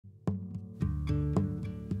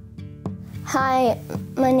Hi,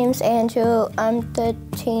 my name's Andrew. I'm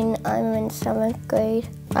 13. I'm in 7th grade.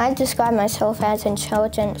 I describe myself as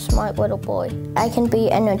intelligent, smart little boy. I can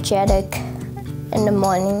be energetic in the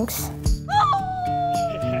mornings.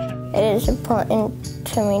 It is important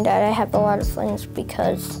to me that I have a lot of friends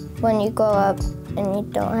because when you grow up and you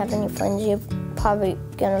don't have any friends, you're probably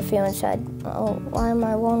gonna feel inside, oh, why am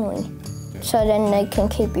I lonely? So then they can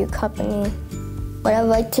keep you company. What I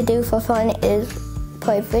like to do for fun is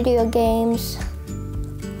play video games,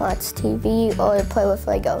 watch TV, or play with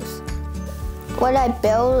Legos. What I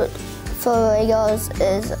build for Legos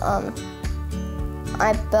is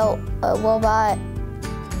I built a robot,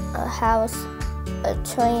 a house, a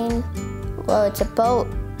train, well, it's a boat,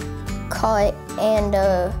 cart, and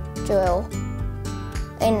a drill,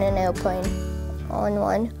 and an airplane all in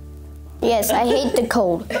one. Yes, I hate the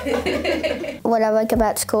cold. What I like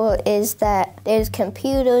about school is that there's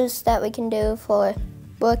computers that we can do for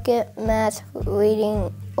working, math,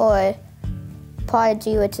 reading, or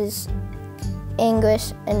Prodigy, which is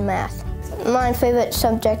English and math. My favorite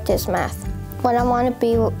subject is math. What I want to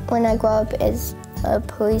be when I grow up is a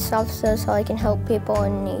police officer so I can help people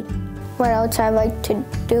in need. What else I like to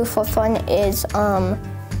do for fun is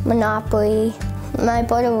Monopoly. My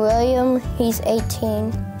brother William, he's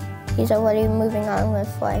 18. He's already moving on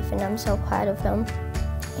with life and I'm so proud of him.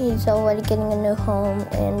 He's already getting a new home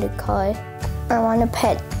and a car. I want a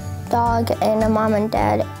pet dog and a mom and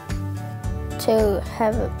dad to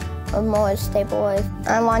have a more stable life.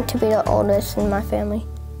 I want to be the oldest in my family,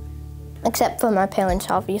 except for my parents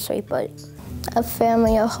obviously, but a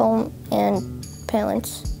family, a home, and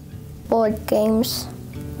parents. Board games,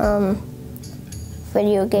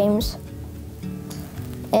 video games,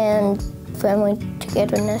 and family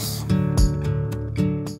togetherness.